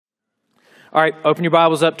All right, open your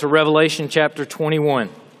Bibles up to Revelation chapter 21.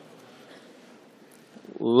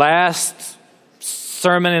 Last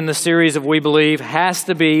sermon in the series of We Believe has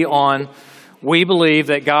to be on we believe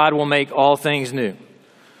that God will make all things new.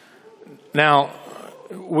 Now,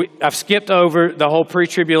 I've skipped over the whole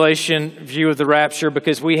pre-tribulation view of the rapture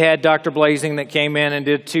because we had Dr. Blazing that came in and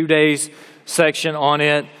did 2 days section on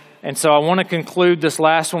it. And so I want to conclude this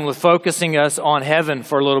last one with focusing us on heaven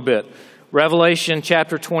for a little bit. Revelation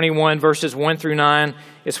chapter 21, verses 1 through 9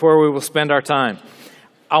 is where we will spend our time.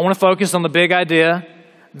 I want to focus on the big idea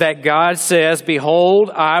that God says, "Behold,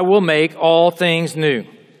 I will make all things new."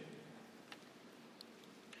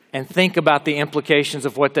 And think about the implications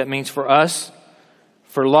of what that means for us,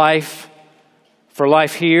 for life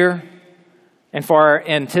here, and for our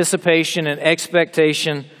anticipation and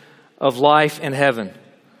expectation of life in heaven.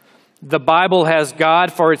 The Bible has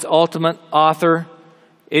God for its ultimate author.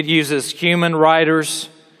 It uses human writers.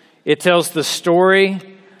 It tells the story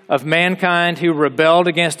of mankind who rebelled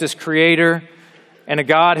against his Creator and a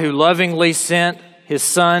God who lovingly sent His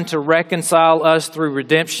Son to reconcile us through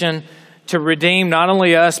redemption, to redeem not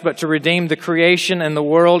only us, but to redeem the creation and the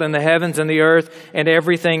world and the heavens and the earth and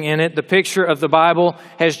everything in it. The picture of the Bible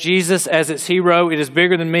has Jesus as its hero. It is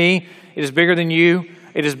bigger than me. It is bigger than you.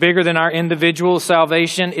 It is bigger than our individual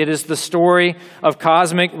salvation. It is the story of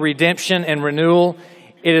cosmic redemption and renewal.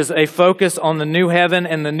 It is a focus on the new heaven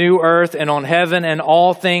and the new earth and on heaven and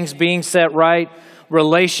all things being set right,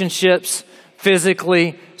 relationships,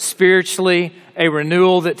 physically, spiritually, a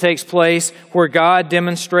renewal that takes place where God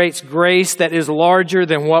demonstrates grace that is larger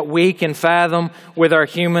than what we can fathom with our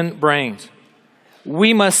human brains.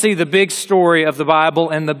 We must see the big story of the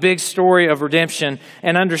Bible and the big story of redemption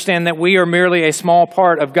and understand that we are merely a small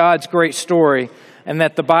part of God's great story and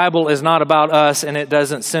that the Bible is not about us and it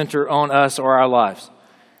doesn't center on us or our lives.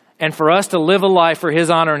 And for us to live a life for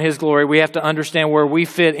His honor and His glory, we have to understand where we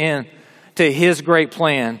fit in to His great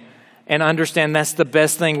plan and understand that's the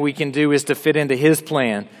best thing we can do is to fit into His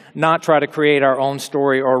plan, not try to create our own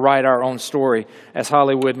story or write our own story as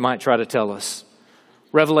Hollywood might try to tell us.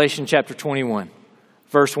 Revelation chapter 21,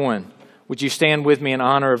 verse 1. Would you stand with me in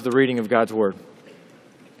honor of the reading of God's Word?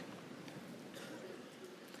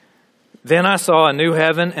 Then I saw a new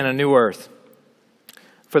heaven and a new earth.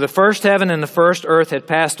 For the first heaven and the first earth had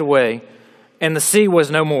passed away, and the sea was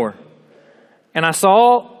no more. And I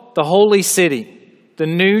saw the holy city, the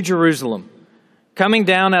new Jerusalem, coming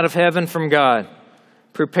down out of heaven from God,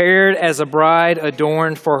 prepared as a bride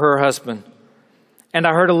adorned for her husband. And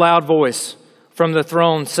I heard a loud voice from the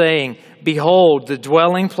throne saying, "Behold, the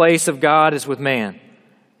dwelling place of God is with man.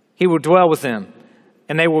 He will dwell with them,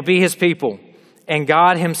 and they will be His people, and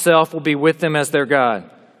God Himself will be with them as their God.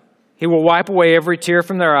 He will wipe away every tear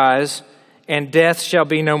from their eyes, and death shall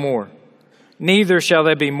be no more. Neither shall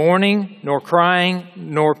there be mourning, nor crying,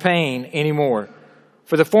 nor pain any more,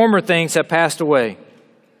 for the former things have passed away."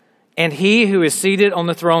 And He who is seated on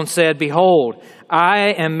the throne said, "Behold,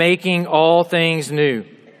 I am making all things new."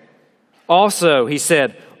 Also, He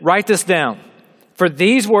said, "Write this down, for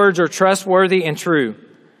these words are trustworthy and true."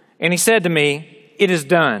 And He said to me, "It is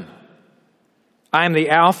done. I am the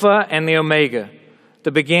Alpha and the Omega,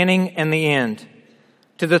 the beginning and the end.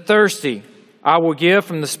 To the thirsty, I will give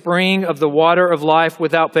from the spring of the water of life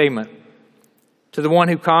without payment. To the one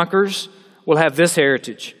who conquers will have this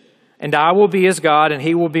heritage, and I will be his God, and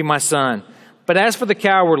he will be my son. But as for the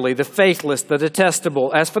cowardly, the faithless, the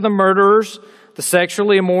detestable, as for the murderers, the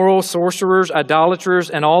sexually immoral, sorcerers, idolaters,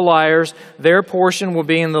 and all liars, their portion will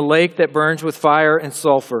be in the lake that burns with fire and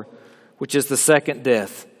sulfur, which is the second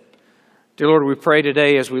death." Dear Lord, we pray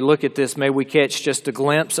today as we look at this, may we catch just a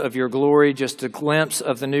glimpse of your glory, just a glimpse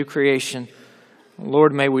of the new creation.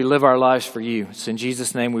 Lord, may we live our lives for you. It's in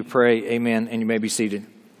Jesus' name we pray, amen, and you may be seated.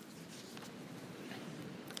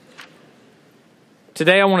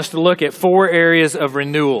 Today I want us to look at 4 areas of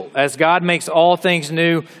renewal. As God makes all things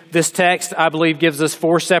new, this text, I believe, gives us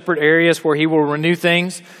 4 separate areas where He will renew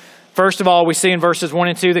things. First of all, we see in verses 1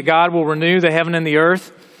 and 2 that God will renew the heaven and the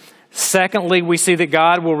earth. Secondly, we see that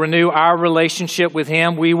God will renew our relationship with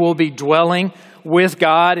Him. We will be dwelling with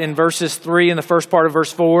God in verses 3 and the first part of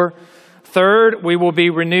verse 4. Third, we will be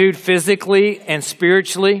renewed physically and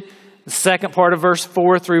spiritually. The second part of verse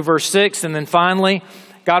 4 through verse 6. And then finally,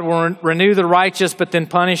 God will renew the righteous, but then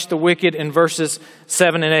punish the wicked in verses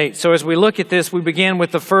 7 and 8. So as we look at this, we begin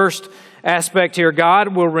with the first aspect here.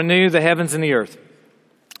 God will renew the heavens and the earth.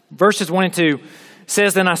 Verses 1 and 2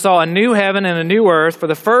 says, "Then I saw a new heaven and a new earth, for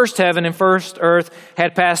the first heaven and first earth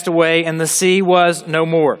had passed away, and the sea was no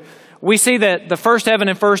more." We see that the first heaven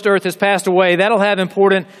and first earth has passed away. That'll have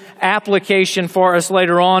important application for us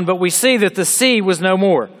later on, but we see that the sea was no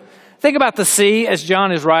more. Think about the sea as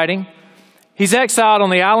John is writing. He's exiled on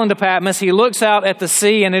the island of Patmos. He looks out at the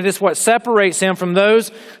sea, and it is what separates him from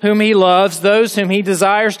those whom he loves, those whom he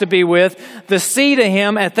desires to be with. The sea to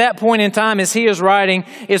him at that point in time as he is writing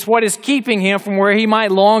is what is keeping him from where he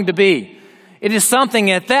might long to be. It is something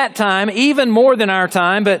at that time, even more than our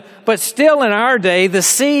time, but still in our day, the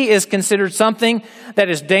sea is considered something that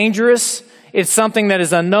is dangerous. It's something that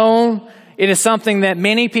is unknown. It is something that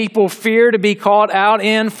many people fear to be caught out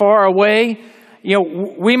in far away. You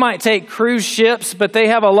know, we might take cruise ships, but they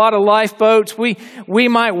have a lot of lifeboats. We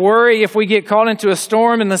might worry if we get caught into a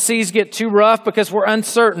storm and the seas get too rough because we're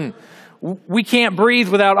uncertain. We can't breathe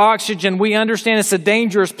without oxygen. We understand it's a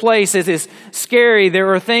dangerous place. It is scary.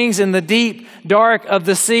 There are things in the deep, dark of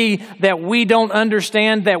the sea that we don't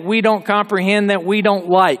understand, that we don't comprehend, that we don't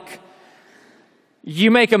like.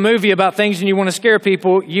 You make a movie about things and you want to scare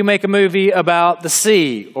people. You make a movie about the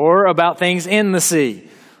sea or about things in the sea,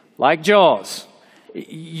 like Jaws.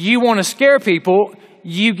 You want to scare people,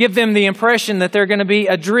 you give them the impression that they're going to be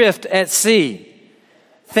adrift at sea.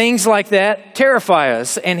 Things like that terrify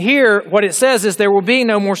us. And here, what it says is there will be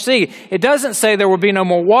no more sea. It doesn't say there will be no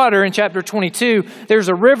more water. In chapter 22, there's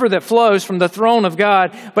a river that flows from the throne of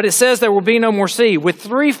God, but it says there will be no more sea. With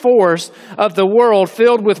 3/4 of the world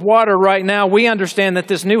filled with water right now, we understand that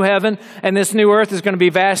this new heaven and this new earth is going to be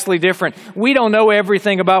vastly different. We don't know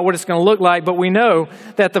everything about what it's going to look like, but we know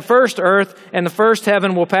that the first earth and the first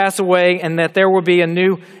heaven will pass away and that there will be a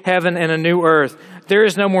new heaven and a new earth. There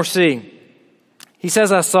is no more sea. He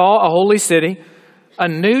says, I saw a holy city, a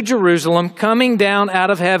new Jerusalem coming down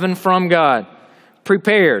out of heaven from God,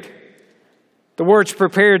 prepared. The words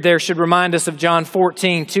prepared there should remind us of John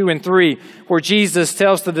 14:2-3, where Jesus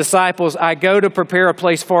tells the disciples, I go to prepare a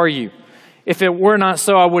place for you. If it were not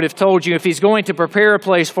so, I would have told you. If he's going to prepare a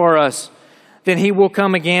place for us, then he will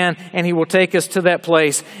come again and he will take us to that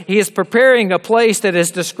place. He is preparing a place that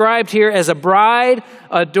is described here as a bride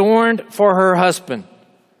adorned for her husband.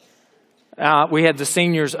 We had the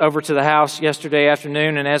seniors over to the house yesterday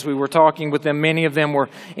afternoon, and as we were talking with them, many of them were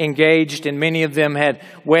engaged, and many of them had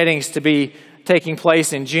weddings to be taking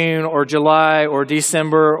place in June or July or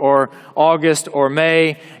December or August or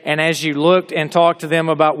May. And as you looked and talked to them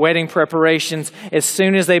about wedding preparations, as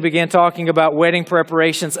soon as they began talking about wedding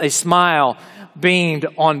preparations, a smile beamed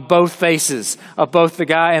on both faces of both the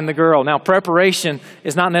guy and the girl. Now, preparation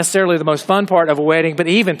is not necessarily the most fun part of a wedding, but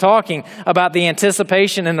even talking about the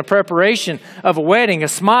anticipation and the preparation of a wedding, a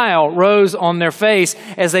smile rose on their face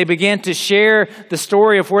as they began to share the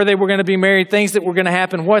story of where they were going to be married, things that were going to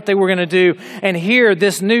happen, what they were going to do. And here,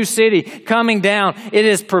 this new city coming down, it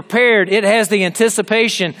is prepared. It has the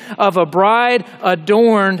anticipation of a bride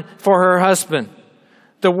adorned for her husband.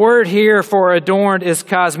 The word here for adorned is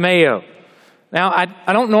kosmeo. Now,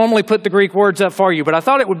 I don't normally put the Greek words up for you, but I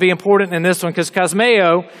thought it would be important in this one because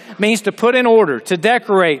kosmeo means to put in order, to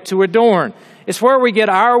decorate, to adorn. It's where we get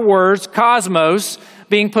our words, cosmos,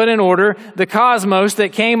 being put in order. The cosmos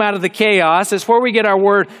that came out of the chaos. It's where we get our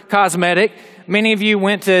word cosmetic. Many of you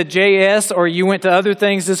went to JS or you went to other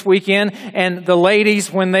things this weekend, and the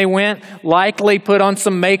ladies, when they went, likely put on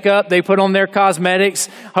some makeup. They put on their cosmetics.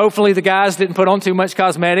 Hopefully the guys didn't put on too much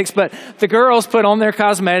cosmetics, but the girls put on their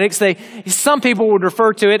cosmetics. Some people would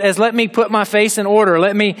refer to it as, let me put my face in order.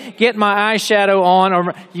 Let me get my eyeshadow on.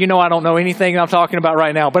 Or, I don't know anything I'm talking about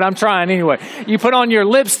right now, but I'm trying anyway. You put on your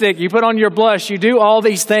lipstick. You put on your blush. You do all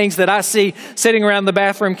these things that I see sitting around the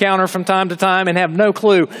bathroom counter from time to time and have no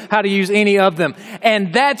clue how to use any of them.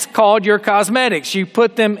 And that's called your cosmetics. You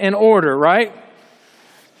put them in order, right?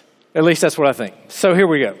 At least that's what I think. So here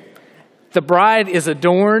we go. The bride is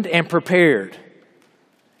adorned and prepared.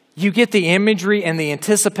 You get the imagery and the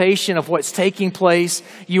anticipation of what's taking place.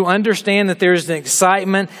 You understand that there's an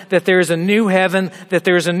excitement, that there's a new heaven, that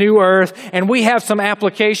there's a new earth. And we have some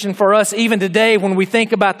application for us even today when we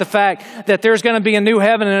think about the fact that there's going to be a new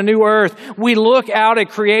heaven and a new earth. We look out at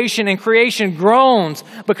creation and creation groans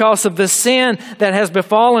because of the sin that has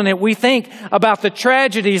befallen it. We think about the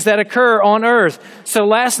tragedies that occur on earth. So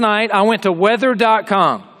last night I went to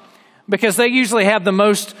weather.com. Because they usually have the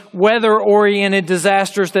most weather-oriented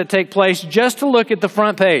disasters that take place just to look at the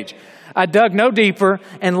front page. I dug no deeper,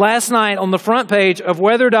 and last night on the front page of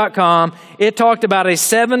weather.com, it talked about a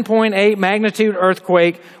 7.8 magnitude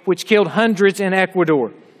earthquake which killed hundreds in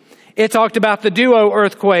Ecuador. It talked about the Duo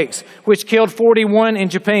earthquakes, which killed 41 in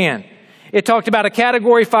Japan. It talked about a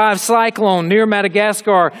Category 5 cyclone near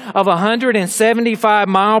Madagascar of 175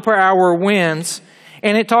 mile per hour winds.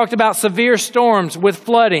 And it talked about severe storms with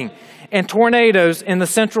flooding and tornadoes in the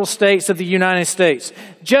central states of the United States.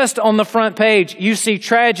 Just on the front page, you see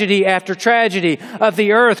tragedy after tragedy of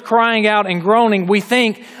the earth crying out and groaning. We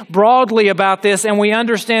think broadly about this, and we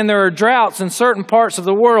understand there are droughts in certain parts of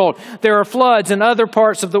the world. There are floods in other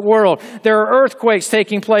parts of the world. There are earthquakes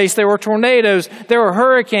taking place. There are tornadoes. There are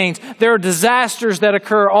hurricanes. There are disasters that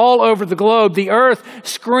occur all over the globe. The earth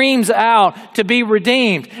screams out to be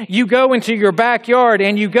redeemed. You go into your backyard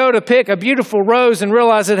and you go to pick a beautiful rose and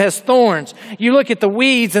realize it has thorns. You look at the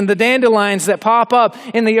weeds and the dandelions that pop up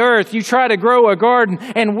in the earth. You try to grow a garden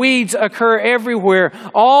and weeds occur everywhere.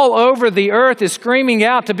 All over the earth is screaming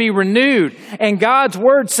out to be renewed. And God's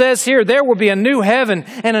word says here, there will be a new heaven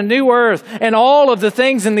and a new earth, and all of the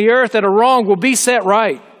things in the earth that are wrong will be set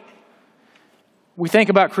right. We think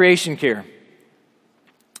about creation care.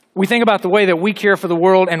 We think about the way that we care for the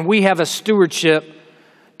world, and we have a stewardship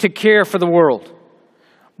to care for the world.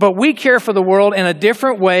 But we care for the world in a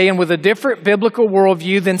different way and with a different biblical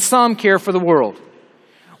worldview than some care for the world.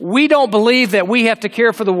 We don't believe that we have to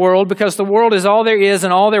care for the world because the world is all there is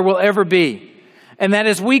and all there will ever be. And that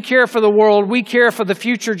as we care for the world, we care for the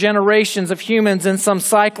future generations of humans in some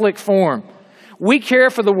cyclic form. We care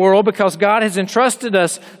for the world because God has entrusted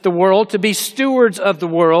us, the world, to be stewards of the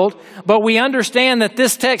world. But we understand that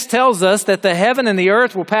this text tells us that the heaven and the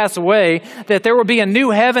earth will pass away, that there will be a new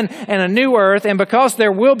heaven and a new earth. And because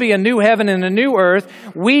there will be a new heaven and a new earth,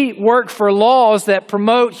 we work for laws that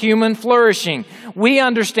promote human flourishing. We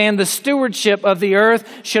understand the stewardship of the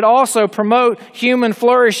earth should also promote human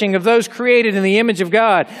flourishing of those created in the image of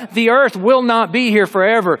God. The earth will not be here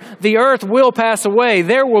forever. The earth will pass away.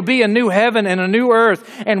 There will be a new heaven and a new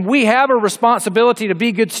earth, and we have a responsibility to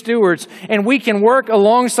be good stewards, and we can work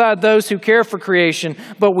alongside those who care for creation,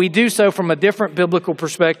 but we do so from a different biblical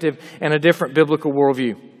perspective and a different biblical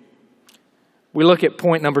worldview. We look at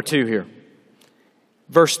point number 2 here.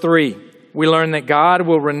 Verse 3, we learn that God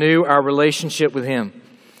will renew our relationship with Him.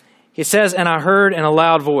 He says, "And I heard in a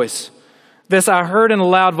loud voice." This "I heard in a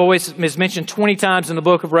loud voice" is mentioned 20 times in the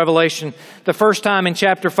book of Revelation. The first time in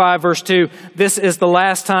chapter 5, verse 2. This is the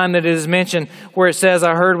last time that it is mentioned where it says,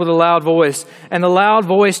 "I heard with a loud voice." And the loud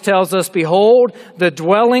voice tells us, "Behold, the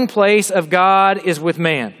dwelling place of God is with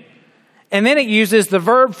man." And then it uses the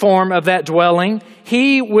verb form of that dwelling,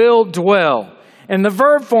 "He will dwell." And the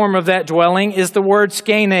verb form of that dwelling is the word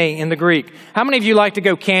skene in the Greek. How many of you like to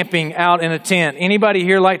go camping out in a tent? Anybody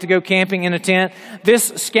here like to go camping in a tent?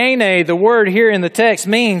 This skene, the word here in the text,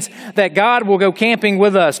 means that God will go camping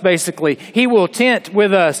with us, basically. He will tent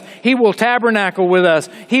with us. He will tabernacle with us.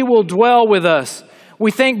 He will dwell with us. We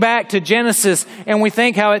think back to Genesis and we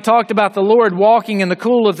think how it talked about the Lord walking in the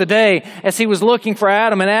cool of the day as He was looking for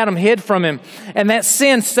Adam, and Adam hid from Him. And that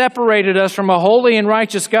sin separated us from a holy and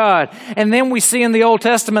righteous God. And then we see in the Old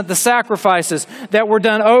Testament the sacrifices that were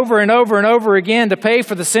done over and over and over again to pay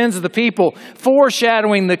for the sins of the people,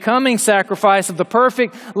 foreshadowing the coming sacrifice of the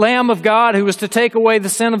perfect Lamb of God who was to take away the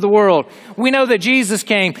sin of the world. We know that Jesus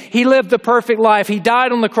came. He lived the perfect life. He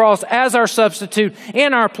died on the cross as our substitute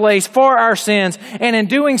in our place for our sins. And in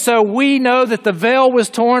doing so, we know that the veil was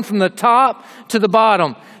torn from the top to the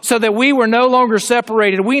bottom so that we were no longer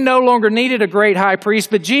separated. We no longer needed a great high priest,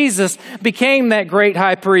 but Jesus became that great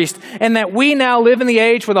high priest. And that we now live in the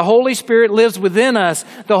age where the Holy Spirit lives within us.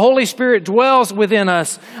 The Holy Spirit dwells within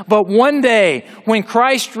us. But one day, when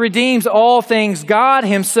Christ redeems all things, God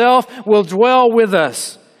Himself will dwell with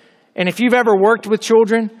us. And if you've ever worked with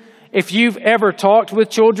children, if you've ever talked with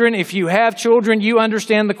children, if you have children, you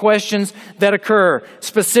understand the questions that occur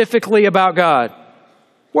specifically about God.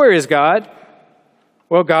 Where is God?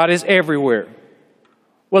 Well, God is everywhere.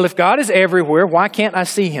 Well, if God is everywhere, why can't I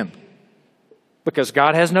see Him? Because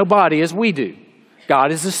God has no body as we do.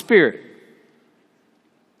 God is a spirit.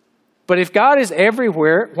 But if God is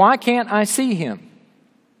everywhere, why can't I see Him?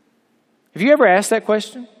 Have you ever asked that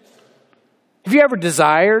question? Have you ever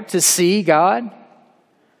desired to see God?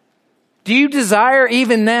 Do you desire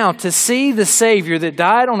even now to see the Savior that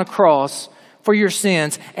died on a cross for your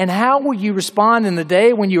sins? And how will you respond in the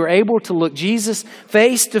day when you are able to look Jesus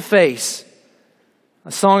face to face?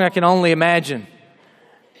 A song I can only imagine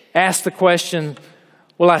asks the question,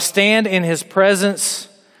 will I stand in His presence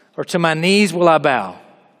or to my knees will I bow?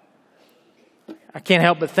 I can't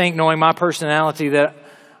help but think, knowing my personality, that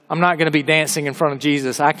I'm not going to be dancing in front of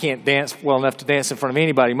Jesus. I can't dance well enough to dance in front of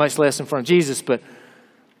anybody, much less in front of Jesus, but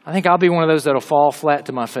I think I'll be one of those that'll fall flat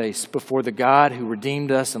to my face before the God who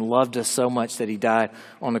redeemed us and loved us so much that He died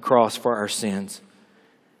on the cross for our sins.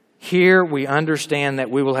 Here we understand that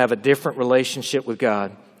we will have a different relationship with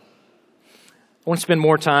God. I want to spend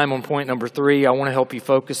more time on point number 3. I want to help you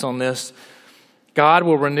focus on this. God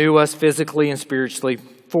will renew us physically and spiritually.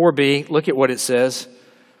 4b, look at what it says.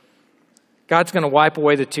 God's going to wipe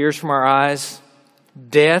away the tears from our eyes.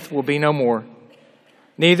 Death will be no more.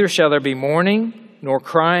 Neither shall there be mourning, nor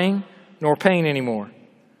crying, nor pain anymore.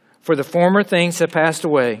 For the former things have passed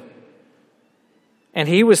away. And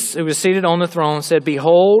he who was seated on the throne said,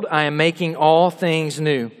 Behold, I am making all things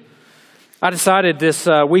new. I decided this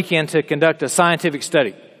weekend to conduct a scientific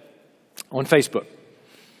study on Facebook.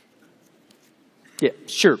 Yeah,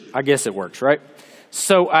 sure. I guess it works, right?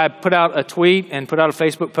 So I put out a tweet and put out a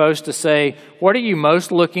Facebook post to say, what are you most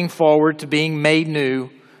looking forward to being made new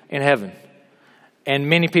in heaven? And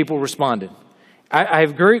many people responded.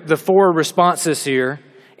 I've grouped the 4 responses here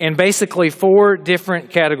in basically 4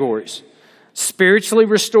 different categories. Spiritually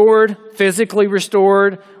restored, physically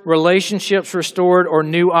restored, relationships restored, or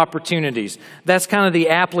new opportunities. That's kind of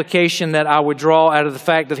the application that I would draw out of the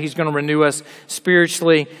fact that he's going to renew us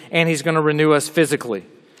spiritually and he's going to renew us physically.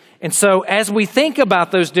 And so as we think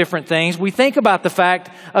about those different things, we think about the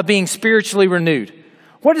fact of being spiritually renewed.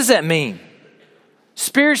 What does that mean?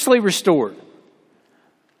 Spiritually restored.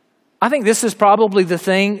 I think this is probably the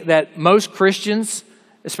thing that most Christians,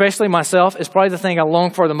 especially myself, is probably the thing I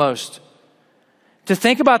long for the most. To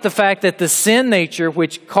think about the fact that the sin nature,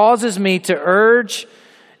 which causes me to urge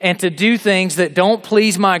and to do things that don't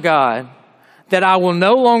please my God, that I will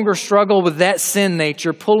no longer struggle with that sin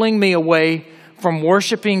nature pulling me away from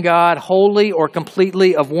worshiping God wholly or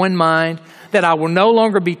completely of one mind, that I will no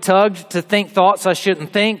longer be tugged to think thoughts I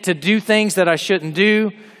shouldn't think, to do things that I shouldn't do,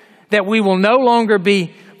 that we will no longer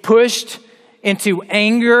be pushed into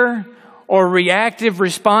anger or reactive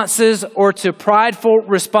responses or to prideful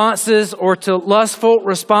responses or to lustful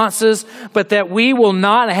responses, but that we will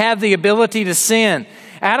not have the ability to sin.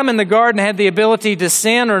 Adam in the garden had the ability to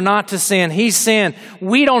sin or not to sin. He sinned.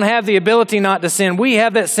 We don't have the ability not to sin. We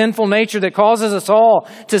have that sinful nature that causes us all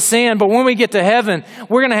to sin. But when we get to heaven,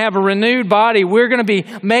 we're going to have a renewed body. We're going to be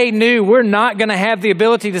made new. We're not going to have the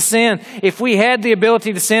ability to sin. If we had the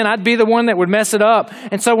ability to sin, I'd be the one that would mess it up.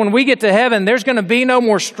 And so when we get to heaven, there's going to be no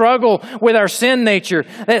more struggle with our sin nature.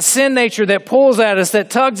 That sin nature that pulls at us,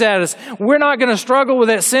 that tugs at us. We're not going to struggle with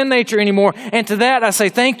that sin nature anymore. And to that, I say,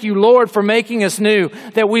 thank you, Lord, for making us new,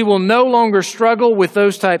 that we will no longer struggle with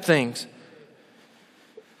those type things.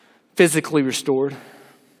 Physically restored.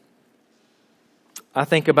 I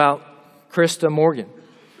think about Krista Morgan.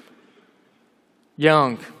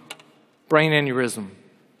 Young, brain aneurysm.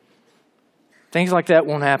 Things like that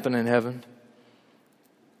won't happen in heaven.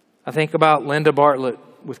 I think about Linda Bartlett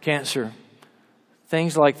with cancer.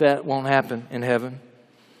 Things like that won't happen in heaven.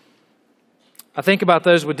 I think about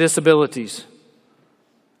those with disabilities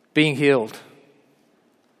being healed.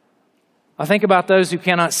 I think about those who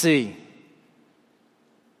cannot see,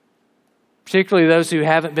 particularly those who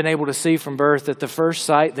haven't been able to see from birth, that the first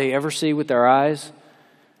sight they ever see with their eyes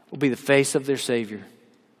will be the face of their Savior.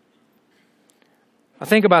 I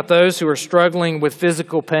think about those who are struggling with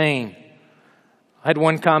physical pain. I had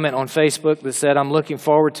one comment on Facebook that said, I'm looking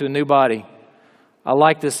forward to a new body. I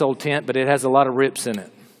like this old tent, but it has a lot of rips in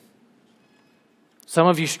it. Some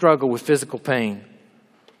of you struggle with physical pain.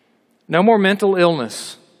 No more mental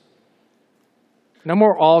illness. No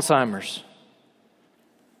more Alzheimer's.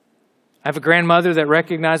 I have a grandmother that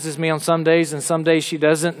recognizes me on some days and some days she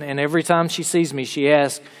doesn't. And every time she sees me, she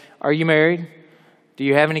asks, are you married? Do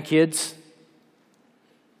you have any kids?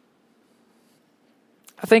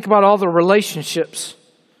 I think about all the relationships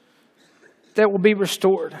that will be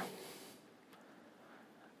restored.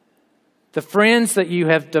 The friends that you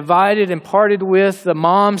have divided and parted with, the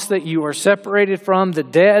moms that you are separated from, the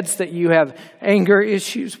dads that you have anger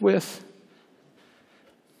issues with.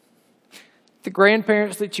 The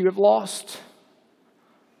grandparents that you have lost.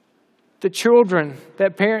 The children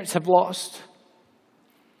that parents have lost.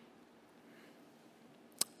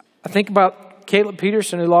 I think about Caleb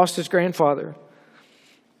Peterson, who lost his grandfather.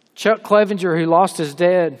 Chuck Clevenger, who lost his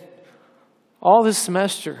dad all this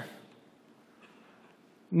semester.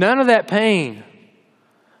 None of that pain.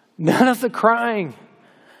 None of the crying.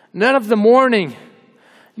 None of the mourning.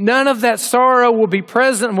 None of that sorrow will be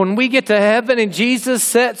present when we get to heaven and Jesus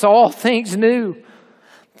sets all things new.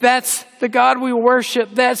 That's the God we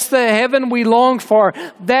worship. That's the heaven we long for.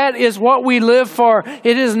 That is what we live for.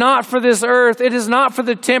 It is not for this earth. It is not for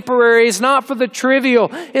the temporary. It's not for the trivial.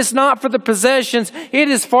 It's not for the possessions. It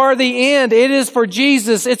is for the end. It is for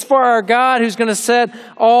Jesus. It's for our God who's going to set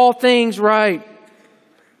all things right.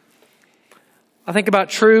 I think about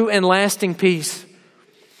true and lasting peace.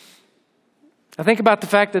 I think about the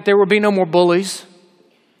fact that there will be no more bullies.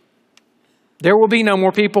 There will be no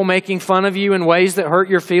more people making fun of you in ways that hurt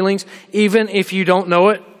your feelings, even if you don't know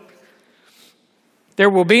it. There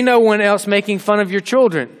will be no one else making fun of your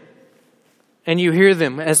children, and you hear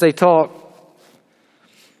them as they talk.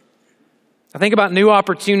 I think about new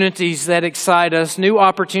opportunities that excite us, new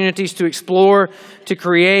opportunities to explore, to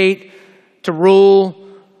create, to rule.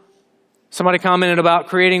 Somebody commented about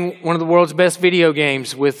creating one of the world's best video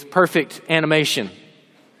games with perfect animation.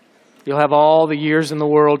 You'll have all the years in the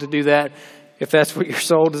world to do that if that's what your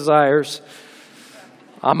soul desires.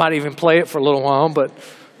 I might even play it for a little while, but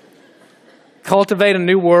cultivate a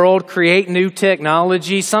new world, create new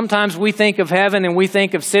technology. Sometimes we think of heaven and we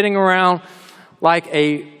think of sitting around like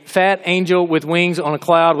a fat angel with wings on a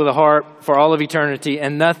cloud with a harp for all of eternity,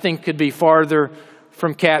 and nothing could be farther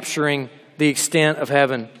from capturing the extent of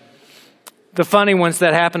heaven. The funny ones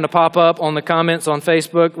that happen to pop up on the comments on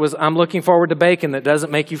Facebook was, I'm looking forward to bacon that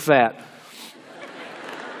doesn't make you fat.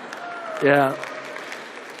 Yeah.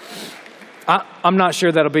 I'm not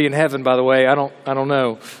sure that'll be in heaven, by the way. I don't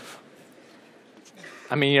know.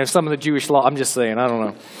 I mean, some of the Jewish law, I'm just saying, I don't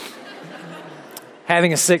know.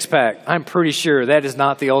 Having a six-pack, I'm pretty sure that is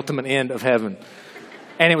not the ultimate end of heaven.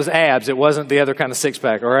 And it was abs. It wasn't the other kind of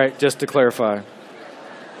six-pack, all right? Just to clarify.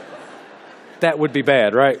 That would be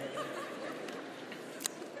bad, right?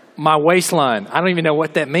 My waistline, I don't even know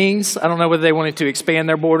what that means. I don't know whether they wanted to expand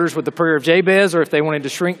their borders with the prayer of Jabez or if they wanted to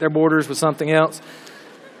shrink their borders with something else.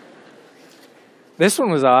 This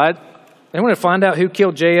one was odd. They wanted to find out who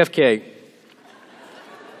killed JFK.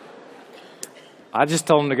 I just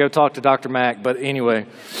told them to go talk to Dr. Mack, but anyway.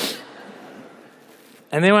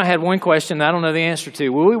 And then I had one question that I don't know the answer to.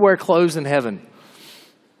 Will we wear clothes in heaven?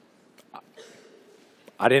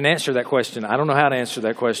 I didn't answer that question. I don't know how to answer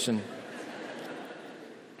that question.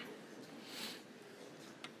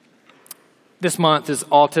 This month is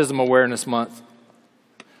Autism Awareness Month.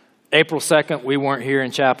 April 2nd, we weren't here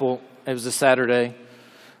in chapel. It was a Saturday.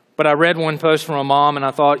 But I read one post from a mom, and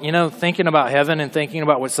I thought, thinking about heaven and thinking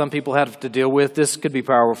about what some people have to deal with, this could be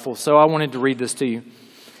powerful. So I wanted to read this to you.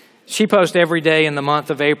 She posts every day in the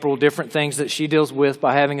month of April different things that she deals with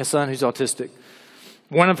by having a son who's autistic.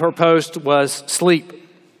 One of her posts was sleep.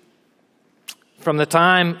 From the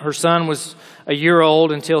time her son was a year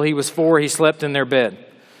old until he was 4, he slept in their bed.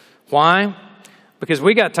 Why? Because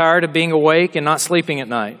we got tired of being awake and not sleeping at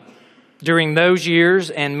night. During those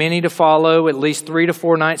years, and many to follow, at least 3 to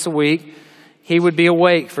 4 nights a week, he would be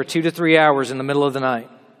awake for 2 to 3 hours in the middle of the night.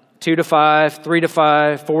 2 to 5, 3 to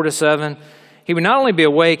 5, 4 to 7. He would not only be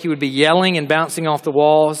awake, he would be yelling and bouncing off the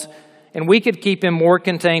walls, and we could keep him more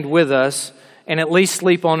contained with us and at least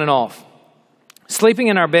sleep on and off. Sleeping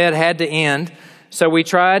in our bed had to end, so we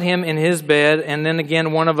tried him in his bed, and then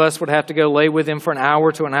again one of us would have to go lay with him for an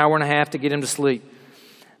hour to an hour and a half to get him to sleep.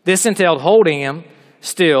 This entailed holding him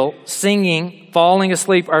still, singing, falling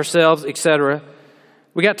asleep ourselves, etc.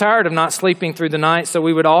 We got tired of not sleeping through the night, so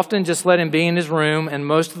we would often just let him be in his room, and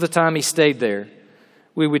most of the time he stayed there.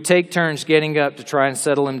 We would take turns getting up to try and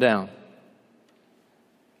settle him down.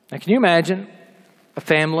 Now, can you imagine a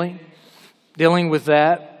family dealing with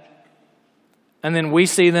that? And then we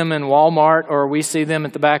see them in Walmart, or we see them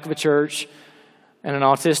at the back of a church, and an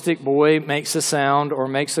autistic boy makes a sound or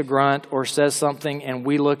makes a grunt or says something, and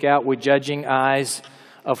we look out with judging eyes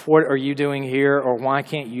of what are you doing here, or why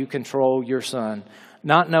can't you control your son?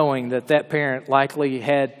 Not knowing that that parent likely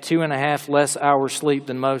had 2.5 less hours sleep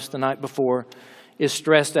than most the night before, is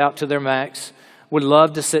stressed out to their max, would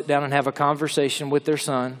love to sit down and have a conversation with their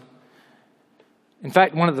son. In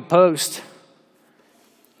fact, one of the posts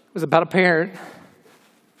was about a parent.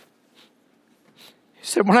 He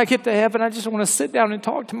said, when I get to heaven, I just want to sit down and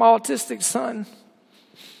talk to my autistic son.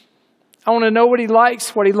 I want to know what he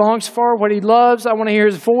likes, what he longs for, what he loves. I want to hear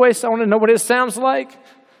his voice. I want to know what it sounds like.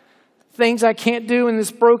 Things I can't do in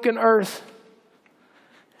this broken earth.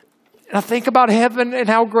 And I think about heaven and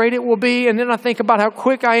how great it will be. And then I think about how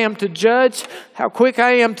quick I am to judge, how quick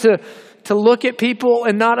I am to look at people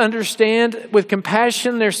and not understand with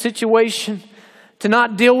compassion their situation, to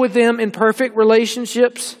not deal with them in perfect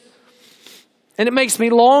relationships. And it makes me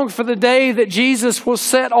long for the day that Jesus will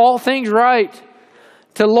set all things right.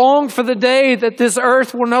 To long for the day that this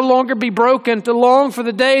earth will no longer be broken. To long for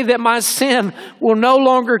the day that my sin will no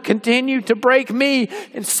longer continue to break me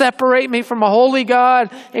and separate me from a holy God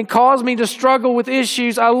and cause me to struggle with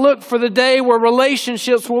issues. I look for the day where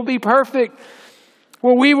relationships will be perfect.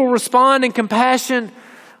 Where we will respond in compassion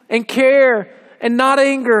and care and not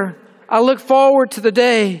anger. I look forward to the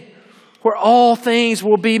day where all things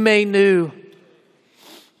will be made new.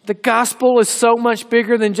 The gospel is so much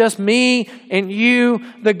bigger than just me and you.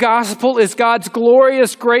 The gospel is God's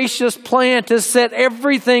glorious, gracious plan to set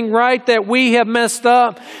everything right that we have messed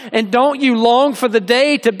up. And don't you long for the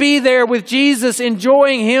day to be there with Jesus,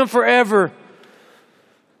 enjoying Him forever?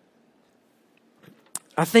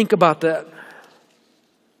 I think about that.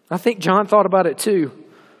 I think John thought about it too.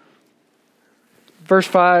 Verse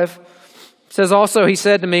 5 says, also he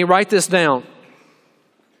said to me, write this down.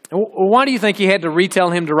 Why do you think he had to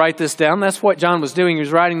retell him to write this down? That's what John was doing. He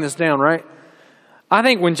was writing this down, right? I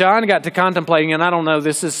think when John got to contemplating, and I don't know,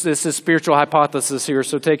 this is spiritual hypothesis here,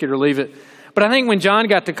 so take it or leave it. But I think when John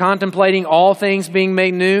got to contemplating all things being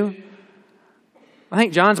made new, I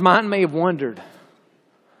think John's mind may have wandered.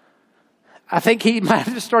 I think he might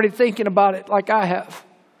have started thinking about it like I have.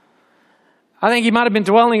 I think he might have been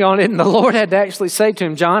dwelling on it, and the Lord had to actually say to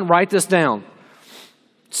him, John, write this down.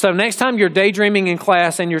 So next time you're daydreaming in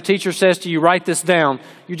class and your teacher says to you, write this down,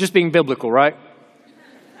 you're just being biblical, right?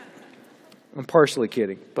 I'm partially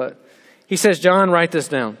kidding, but he says, John, write this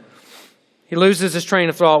down. He loses his train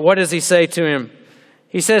of thought. What does he say to him?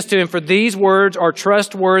 He says to him, for these words are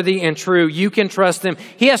trustworthy and true. You can trust them.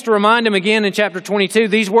 He has to remind him again in chapter 22,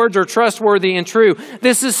 these words are trustworthy and true.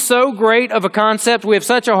 This is so great of a concept. We have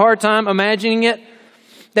such a hard time imagining it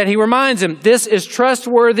that he reminds him, this is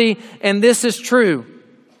trustworthy and this is true.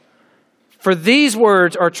 For these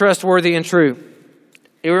words are trustworthy and true.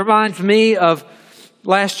 It reminds me of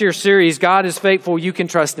last year's series, God is faithful, you can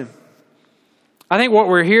trust him. I think what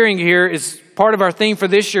we're hearing here is part of our theme for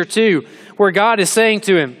this year too, where God is saying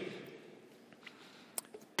to him,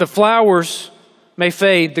 the flowers may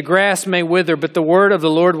fade, the grass may wither, but the word of the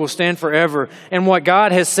Lord will stand forever. And what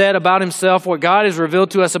God has said about himself, what God has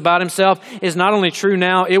revealed to us about himself is not only true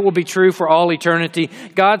now, it will be true for all eternity.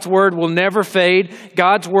 God's word will never fade.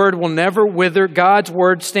 God's word will never wither. God's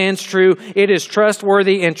word stands true. It is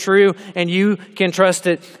trustworthy and true, and you can trust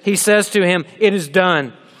it. He says to him, it is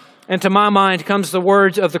done. And to my mind comes the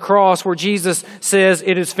words of the cross where Jesus says,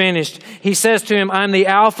 it is finished. He says to him, I'm the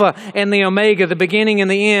Alpha and the Omega, the beginning and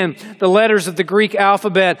the end, the letters of the Greek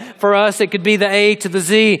alphabet. For us, it could be the A to the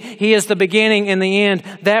Z. He is the beginning and the end.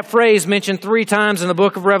 That phrase mentioned 3 times in the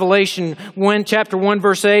book of Revelation, chapter 1,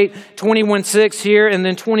 verse 8, 21:6 here, and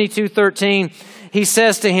then 22:13. He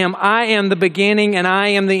says to him, I am the beginning and I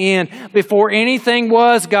am the end. Before anything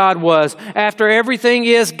was, God was. After everything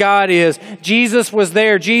is, God is. Jesus was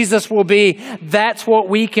there. Jesus will be. That's what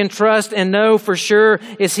we can trust and know for sure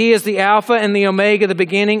is he is the Alpha and the Omega, the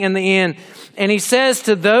beginning and the end. And he says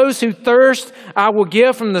to those who thirst, I will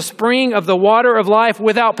give from the spring of the water of life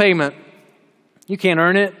without payment. You can't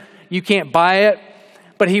earn it. You can't buy it.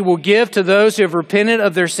 But he will give to those who have repented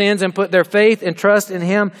of their sins and put their faith and trust in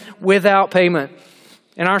him without payment.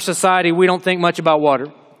 In our society, we don't think much about water.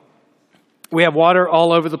 We have water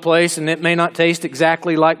all over the place, and it may not taste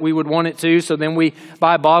exactly like we would want it to, so then we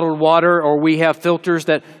buy bottled water, or we have filters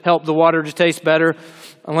that help the water to taste better.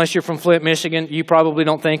 Unless you're from Flint, Michigan, you probably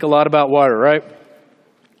don't think a lot about water, right?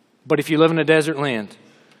 But if you live in a desert land,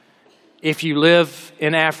 if you live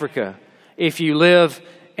in Africa, if you live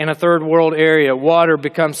in a third world area, water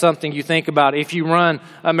becomes something you think about. If you run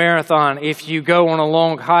a marathon, if you go on a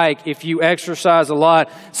long hike, if you exercise a lot,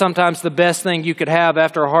 sometimes the best thing you could have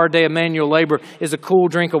after a hard day of manual labor is a cool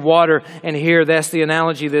drink of water. And here, that's the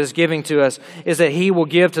analogy that is giving to us, is that he will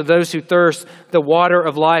give to those who thirst the water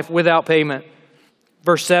of life without payment.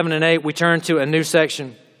 Verse 7 and 8, we turn to a new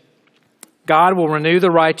section. God will renew the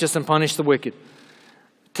righteous and punish the wicked.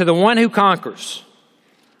 To the one who conquers,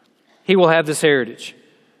 he will have this heritage.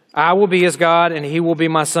 I will be his God, and he will be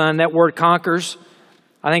my son. That word conquers,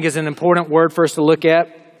 I think, is an important word for us to look at.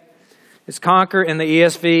 It's conquer in the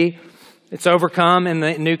ESV. It's overcome in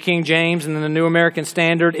the New King James and in the New American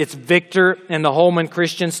Standard. It's victor in the Holman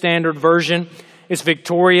Christian Standard Version. It's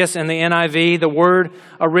victorious in the NIV. The word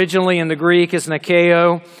originally in the Greek is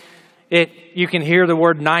nikeo. You can hear the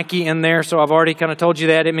word Nike in there, so I've already kind of told you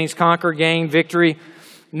that. It means conquer, gain, victory.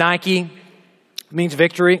 Nike means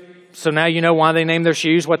victory. So now you know why they name their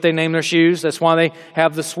shoes what they name their shoes. That's why they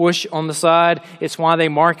have the swoosh on the side. It's why they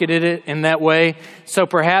marketed it in that way. So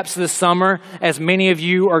perhaps this summer, as many of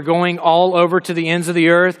you are going all over to the ends of the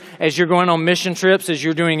earth, as you're going on mission trips, as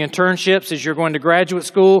you're doing internships, as you're going to graduate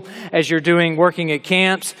school, as you're doing working at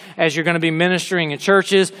camps, as you're going to be ministering in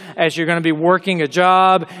churches, as you're going to be working a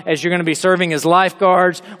job, as you're going to be serving as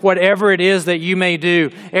lifeguards, whatever it is that you may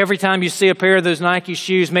do, every time you see a pair of those Nike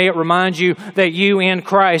shoes, may it remind you that you in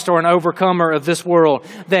Christ are an overcomer of this world,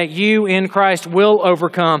 that you in Christ will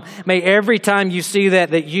overcome. May every time you see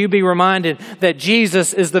that you be reminded that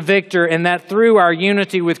Jesus is the victor and that through our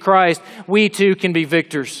unity with Christ, we too can be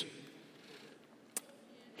victors.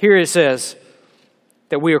 Here it says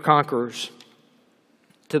that we are conquerors.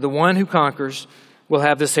 To the one who conquers will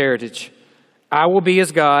have this heritage. I will be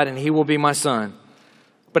his God and he will be my son.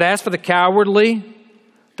 But as for the cowardly,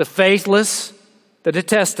 the faithless, the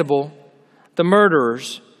detestable, the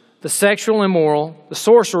murderers, the sexual immoral, the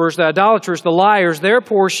sorcerers, the idolaters, the liars, their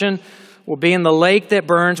portion will be in the lake that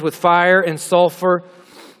burns with fire and sulfur,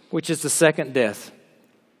 which is the second death.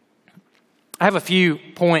 I have a few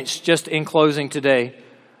points just in closing today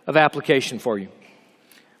of application for you.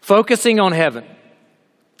 Focusing on heaven.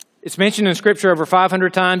 It's mentioned in Scripture over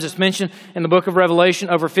 500 times. It's mentioned in the book of Revelation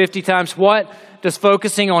over 50 times. What does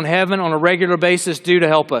focusing on heaven on a regular basis do to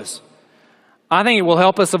help us? I think it will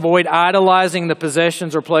help us avoid idolizing the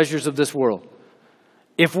possessions or pleasures of this world.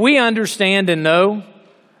 If we understand and know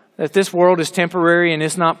that this world is temporary and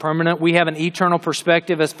it's not permanent, we have an eternal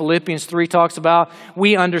perspective, as Philippians 3 talks about.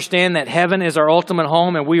 We understand that heaven is our ultimate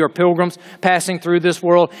home and we are pilgrims passing through this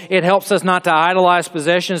world. It helps us not to idolize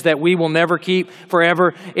possessions that we will never keep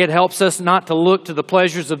forever. It helps us not to look to the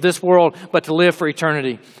pleasures of this world, but to live for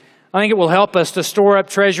eternity. I think it will help us to store up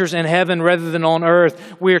treasures in heaven rather than on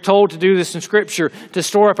earth. We are told to do this in Scripture, to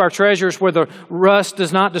store up our treasures where the rust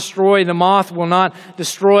does not destroy, the moth will not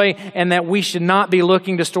destroy, and that we should not be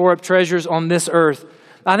looking to store up treasures on this earth.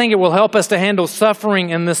 I think it will help us to handle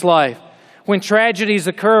suffering in this life. When tragedies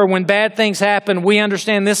occur, when bad things happen, we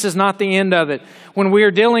understand this is not the end of it. When we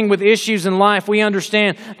are dealing with issues in life, we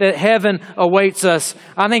understand that heaven awaits us.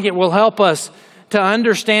 I think it will help us to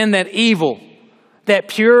understand that evil, that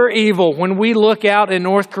pure evil, when we look out in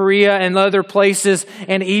North Korea and other places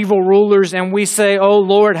and evil rulers and we say, oh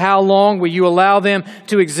Lord, how long will you allow them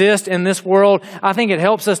to exist in this world? I think it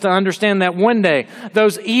helps us to understand that one day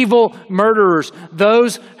those evil murderers,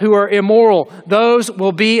 those who are immoral, those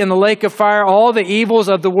will be in the lake of fire. All the evils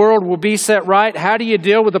of the world will be set right. How do you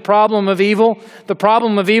deal with the problem of evil? The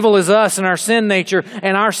problem of evil is us and our sin nature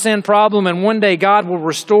and our sin problem. And one day God will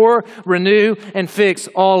restore, renew, and fix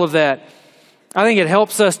all of that. I think it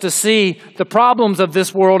helps us to see the problems of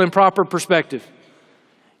this world in proper perspective.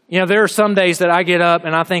 You know, there are some days that I get up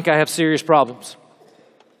and I think I have serious problems.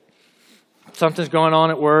 Something's going on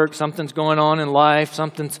at work, something's going on in life,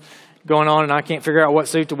 something's going on and I can't figure out what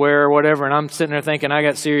suit to wear or whatever, and I'm sitting there thinking I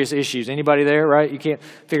got serious issues. Anybody there, right? You can't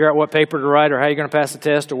figure out what paper to write or how you're going to pass the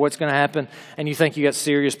test or what's going to happen, and you think you got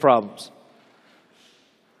serious problems.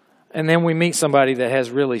 And then we meet somebody that has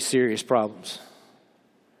really serious problems.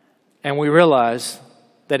 And we realize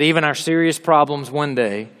that even our serious problems one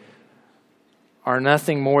day are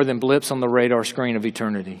nothing more than blips on the radar screen of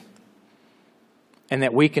eternity. And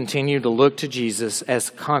that we continue to look to Jesus as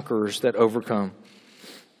conquerors that overcome.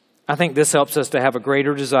 I think this helps us to have a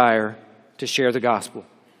greater desire to share the gospel.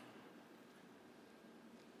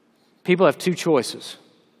 People have two choices.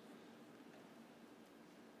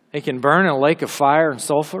 They can burn in a lake of fire and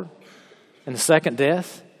sulfur in the second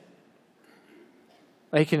death.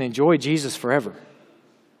 They can enjoy Jesus forever.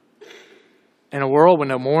 In a world with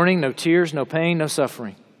no mourning, no tears, no pain, no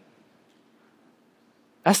suffering.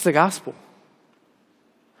 That's the gospel.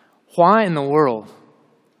 Why in the world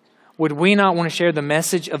would we not want to share the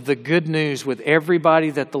message of the good news with everybody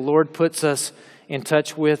that the Lord puts us in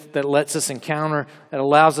touch with, that lets us encounter, that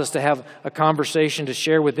allows us to have a conversation to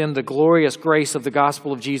share with them the glorious grace of the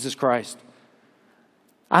gospel of Jesus Christ?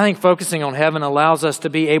 I think focusing on heaven allows us to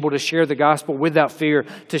be able to share the gospel without fear,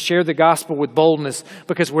 to share the gospel with boldness,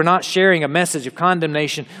 because we're not sharing a message of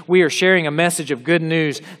condemnation. We are sharing a message of good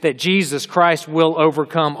news that Jesus Christ will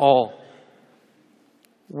overcome all.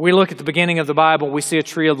 We look at the beginning of the Bible, we see a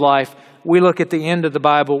tree of life. We look at the end of the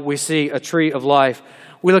Bible, we see a tree of life.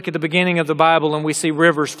 We look at the beginning of the Bible and we see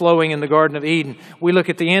rivers flowing in the Garden of Eden. We look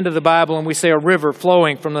at the end of the Bible and we see a river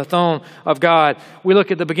flowing from the throne of God. We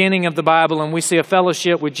look at the beginning of the Bible and we see a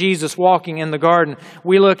fellowship with Jesus walking in the garden.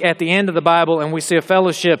 We look at the end of the Bible and we see a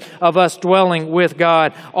fellowship of us dwelling with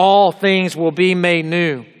God. All things will be made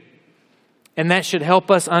new. And that should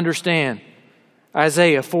help us understand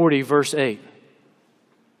Isaiah 40 verse 8.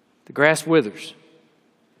 The grass withers,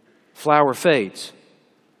 flower fades,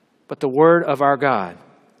 but the word of our God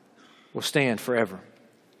will stand forever.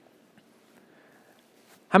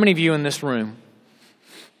 How many of you in this room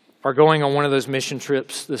are going on one of those mission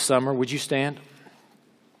trips this summer? Would you stand?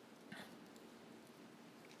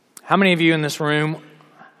 How many of you in this room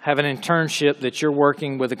have an internship that you're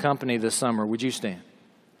working with a company this summer? Would you stand?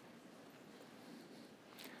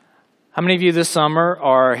 How many of you this summer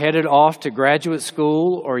are headed off to graduate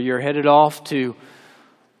school, or you're headed off to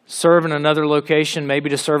serve in another location, maybe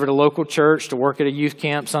to serve at a local church, to work at a youth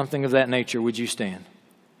camp, something of that nature? Would you stand?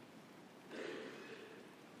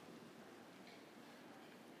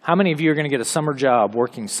 How many of you are going to get a summer job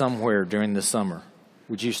working somewhere during the summer?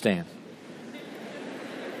 Would you stand?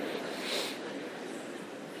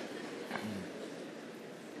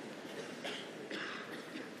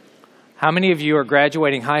 How many of you are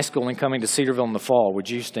graduating high school and coming to Cedarville in the fall? Would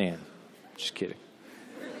you stand? Just kidding.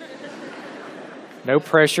 No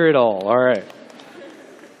pressure at all. All right.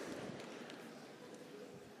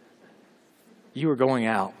 you are going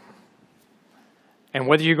out. And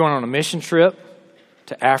whether you're going on a mission trip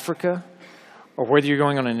to Africa, or whether you're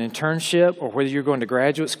going on an internship, or whether you're going to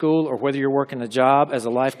graduate school, or whether you're working a job as a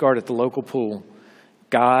lifeguard at the local pool,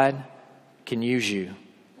 God can use you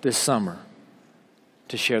this summer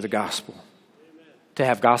to share the gospel, to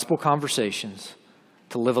have gospel conversations,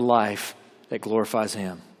 to live a life that glorifies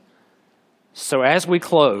Him. So as we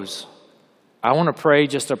close, I want to pray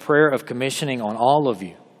just a prayer of commissioning on all of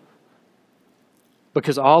you.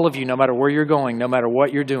 Because all of you, no matter where you're going, no matter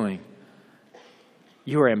what you're doing,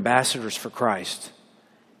 you are ambassadors for Christ.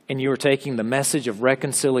 And you are taking the message of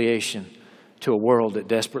reconciliation to a world that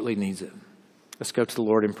desperately needs it. Let's go to the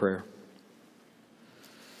Lord in prayer.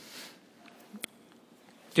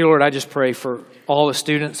 Dear Lord, I just pray for all the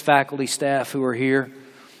students, faculty, staff who are here.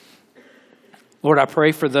 Lord, I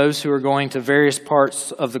pray for those who are going to various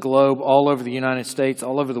parts of the globe, all over the United States,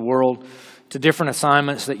 all over the world, to different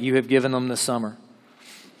assignments that you have given them this summer.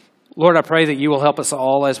 Lord, I pray that you will help us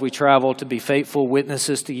all as we travel to be faithful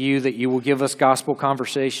witnesses to you, that you will give us gospel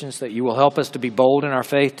conversations, that you will help us to be bold in our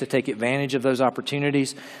faith, to take advantage of those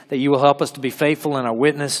opportunities, that you will help us to be faithful in our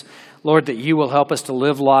witness. Lord, that you will help us to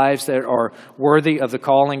live lives that are worthy of the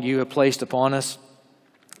calling you have placed upon us.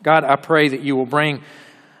 God, I pray that you will bring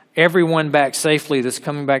everyone back safely that's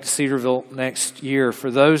coming back to Cedarville next year.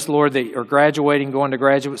 For those, Lord, that are graduating, going to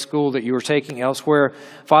graduate school, that you are taking elsewhere,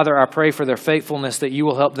 Father, I pray for their faithfulness, that you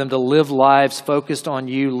will help them to live lives focused on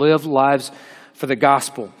you, live lives for the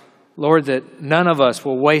gospel. Lord, that none of us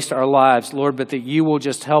will waste our lives, Lord, but that you will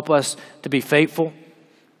just help us to be faithful,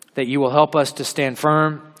 that you will help us to stand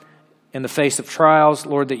firm in the face of trials,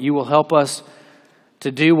 Lord, that you will help us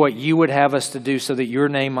to do what you would have us to do so that your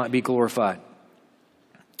name might be glorified.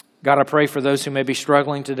 God, I pray for those who may be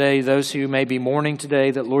struggling today, those who may be mourning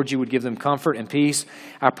today, that, Lord, you would give them comfort and peace.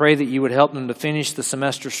 I pray that you would help them to finish the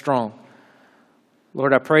semester strong.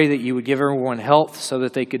 Lord, I pray that you would give everyone health so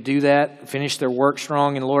that they could do that, finish their work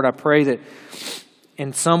strong. And Lord, I pray that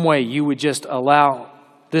in some way you would just allow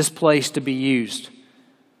this place to be used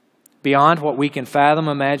beyond what we can fathom,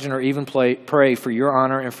 imagine, or even pray for your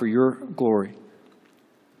honor and for your glory.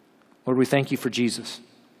 Lord, we thank you for Jesus.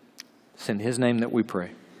 It's in his name that we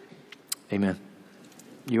pray. Amen.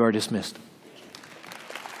 You are dismissed.